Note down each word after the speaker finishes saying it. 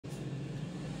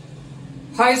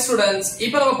Hi students,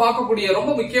 இப்போ நம்ம பார்க்கக்கூடிய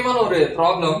ரொம்ப முக்கியமான ஒரு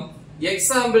ப்ராப்ளம்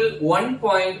எக்ஸாம்பிள்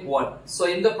 1.1. சோ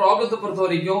இந்த ப்ராப்ளத்தை பொறுத்த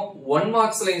வரைக்கும் 1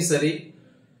 மார்க்ஸ்லயும் சரி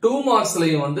 2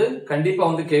 மார்க்ஸ்லயும் வந்து கண்டிப்பா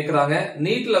வந்து கேக்குறாங்க.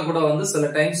 நீட்ல கூட வந்து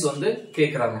சில டைம்ஸ் வந்து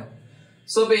கேக்குறாங்க.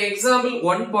 சோ இப்போ example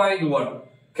 1.1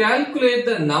 calculate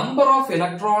the number of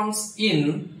electrons in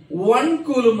 1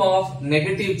 coulomb of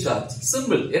negative charge.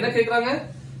 Simple. என்ன கேக்குறாங்க?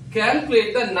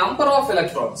 Calculate the number of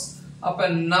electrons. அப்ப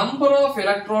number of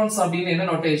electrons அப்படின என்ன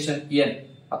நோட்டேஷன் n.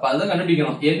 அப்ப அத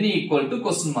கண்டுபிடிக்கணும். n equal to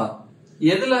question mark.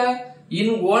 எதுல in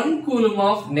 1 coulomb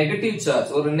of negative charge.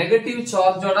 ஒரு negative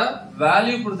சார்ஜோட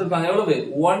value கொடுத்திருக்காங்க. எவ்வளவு?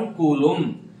 1 coulomb.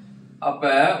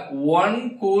 அப்ப 1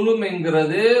 coulomb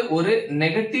என்கிறது ஒரு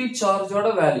நெகட்டிவ் சார்ஜோட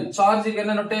வேல்யூ. சார்ஜுக்கு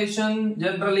என்ன நோட்டேஷன்?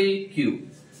 Generally q.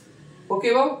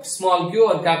 ஓகேவா? Small q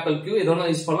or capital Q இதோட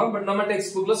யூஸ் பண்ணலாம். பட் நம்ம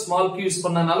டெக்ஸ்ட் புக்ல ஸ்மால் q யூஸ்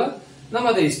பண்ணனால நம்ம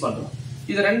அதை யூஸ் பண்றோம்.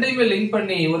 இது ரெண்டையுமே லிங்க்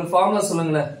பண்ணி ஒரு ஃபார்முலா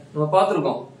சொல்லுங்களேன். நம்ம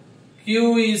பார்த்திருக்கோம். Q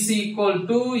is equal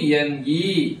to Ne.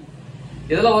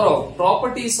 இதெல்லாம் வரும்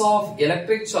ப்ராப்பர்ட்டிஸ் ஆஃப்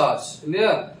எலக்ட்ரிக் சார்ஜ்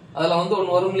இல்லையா? அதுல வந்து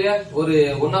ஒன்னு வரும் இல்லையா? ஒரு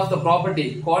one of the property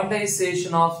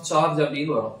குவாண்டைசேஷன் of charge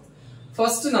அப்படின்னு வரும்.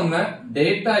 ஃபர்ஸ்ட் நம்ம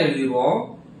டேட்டா எழுதிடுவோம்.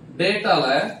 டேட்டால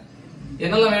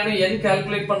என்னெல்லாம் வேணும்? n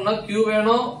கால்குலேட் பண்ணா q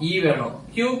வேணும், e வேணும்.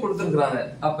 q கொடுத்திருக்காங்க.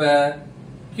 அப்ப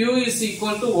q is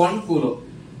equal to 1 coulomb.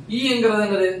 E என்கிறது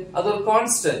என்னது? அது ஒரு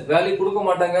கான்ஸ்டன்ட். வேல்யூ கொடுக்க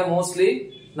மாட்டாங்க மோஸ்ட்லி.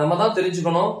 நம்ம தான்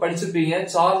தெரிஞ்சுக்கணும். படிச்சிருப்பீங்க.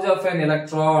 Charge of an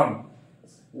electron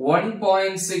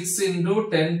 1.6 into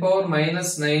 10 power minus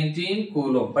 19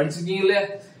 coulomb. படிச்சிருக்கீங்க இல்லையா?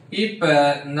 இப்ப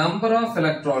number of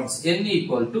electrons n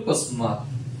equal to question mark.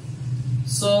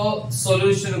 So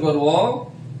சொல்யூஷனுக்கு வருவோம்.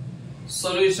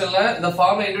 சொல்யூஷன்ல இந்த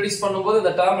ஃபார்முலா இன்ட்ரோ듀ஸ் பண்ணும்போது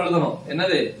இந்த டேர்ம் எழுதணும்.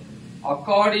 என்னது?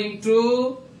 according to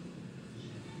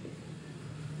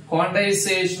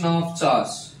quantization of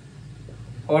charge.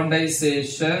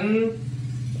 Quantization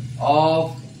of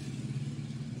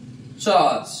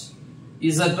charge.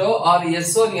 ZO or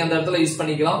SO நீங்க அந்த இடத்துல யூஸ்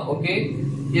பண்ணிக்கலாம். ஓகே.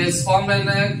 S ஃபார்முலா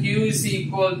என்ன? Q is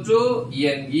equal to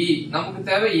Ne. நமக்கு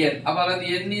தேவை n. அப்ப அந்த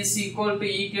n is equal to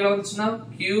E கீழ வந்துச்சுனா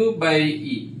Q by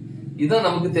E. இதான்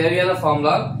நமக்கு தேவையான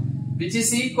formula. Which is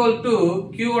equal to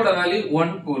Q ஓட வேல்யூ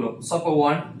 1 coulomb. So அப்ப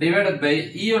 1 divided by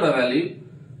E ஓட value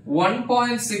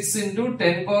 1.6 into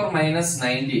 10 power minus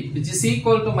 90 which is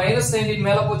equal to minus 19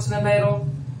 மேல போச்சுனா என்ன ஆயிரும்?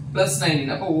 plus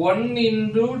 19. அப்ப 1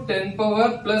 into 10 power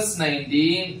plus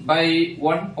 19 by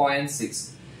 1.6.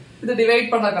 இத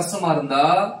டிவைட் பண்ண கஷ்டமா இருந்தா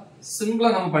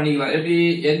சிம்பிளா நம்ம பண்ணிக்கலாம். எப்படி?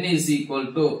 n is equal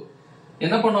to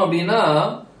என்ன பண்ணோம் அப்படின்னா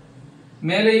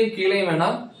மேலேயும் கீழேயும் வேணா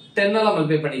 10 ஆல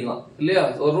மல்டிப்ளை பண்ணிக்கலாம் இல்லையா?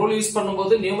 ஒரு ரூல் யூஸ்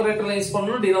பண்ணும்போது நியூமரேட்டர்ல யூஸ்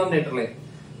பண்ணனும், டினாமினேட்டர்ல.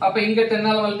 அப்ப இங்க 10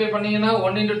 ஆல மல்டிப்ளை பண்ணீங்கன்னா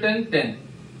 1 into 10 10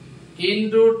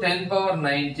 into 10 power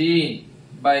 19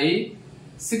 by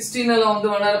 16 ஆல வந்து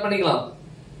வேணா பண்ணிக்கலாம்.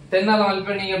 10 ஆல மல்டிப்ளை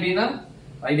பண்ணீங்க அப்படினா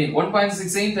I mean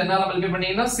 1.68 10 ஆல மல்டிப்ளை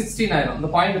பண்ணீங்கன்னா 16 ஆயிரும். அந்த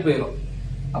பாயிண்ட் போயிடும்.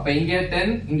 அப்ப இங்க 10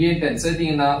 இங்க 10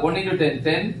 சேர்த்தீங்கன்னா 1 into 10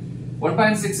 10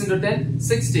 1.6 into 10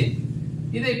 16.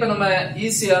 இதை இப்ப நம்ம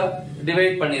ஈஸியா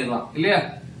டிவைட் பண்ணிரலாம் இல்லையா?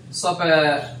 சோ அப்ப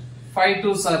 5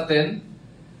 2s are 10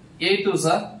 8 2s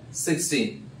are 16.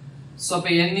 So அப்ப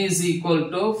n is equal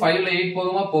to 5 ல 8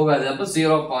 போகுமா? போகாது. அப்ப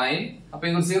 0. அப்ப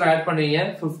இங்க 0 ஆட் பண்ணுவீங்க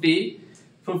 50.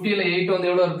 50 ல 8 வந்து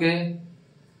எவ்வளவு இருக்கு?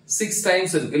 6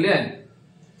 டைம்ஸ் இருக்கு இல்லையா?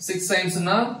 6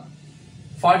 டைம்ஸ்னா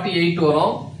 48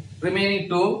 வரும். ரிமைனிங்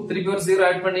 2 திருப்பி ஒரு 0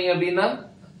 ஆட் பண்ணீங்க அப்படின்னா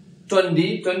 20.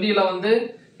 20 ல வந்து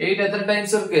 8 எத்தனை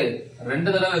டைம்ஸ் இருக்கு? 2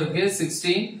 தடவை இருக்கு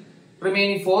 16.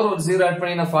 ரிமைனிங் 4 ஒரு 0 ஆட்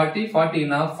பண்ணீங்கன்னா 40. 40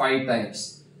 னா 5 டைம்ஸ்.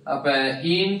 அப்ப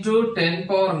into 10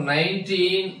 power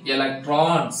 19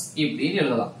 electrons இப்படின்னு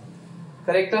எழுதலாம்.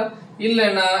 கரெக்ட்டா?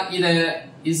 இல்லனா இத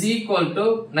is equal to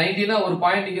 19 ஒரு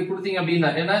பாயிண்ட் இங்க கொடுத்தீங்க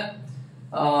அப்படினா என்ன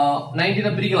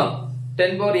 19 பிரிக்கலாம்.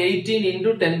 10 power 18 into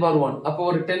 10 power 1. அப்ப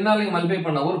ஒரு 10 ஆல மல்டிப்ளை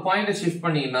பண்ணா ஒரு பாயிண்ட ஷிஃப்ட்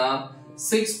பண்ணீங்கன்னா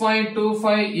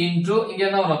 6.25 into இங்க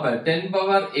என்ன வரும்? அப்ப 10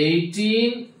 power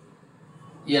 18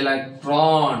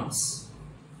 electrons.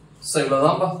 சோ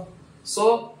இவ்வளவுதான்பா. சோ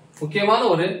முக்கியமான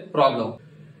ஒரு ப்ராப்ளம்.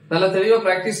 நல்லா தெளிவா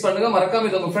பிராக்டிஸ் பண்ணுங்க. மறக்காம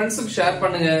இத உங்க ஃப்ரெண்ட்ஸ்க்கு ஷேர்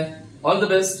பண்ணுங்க. All the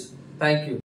best. Thank you.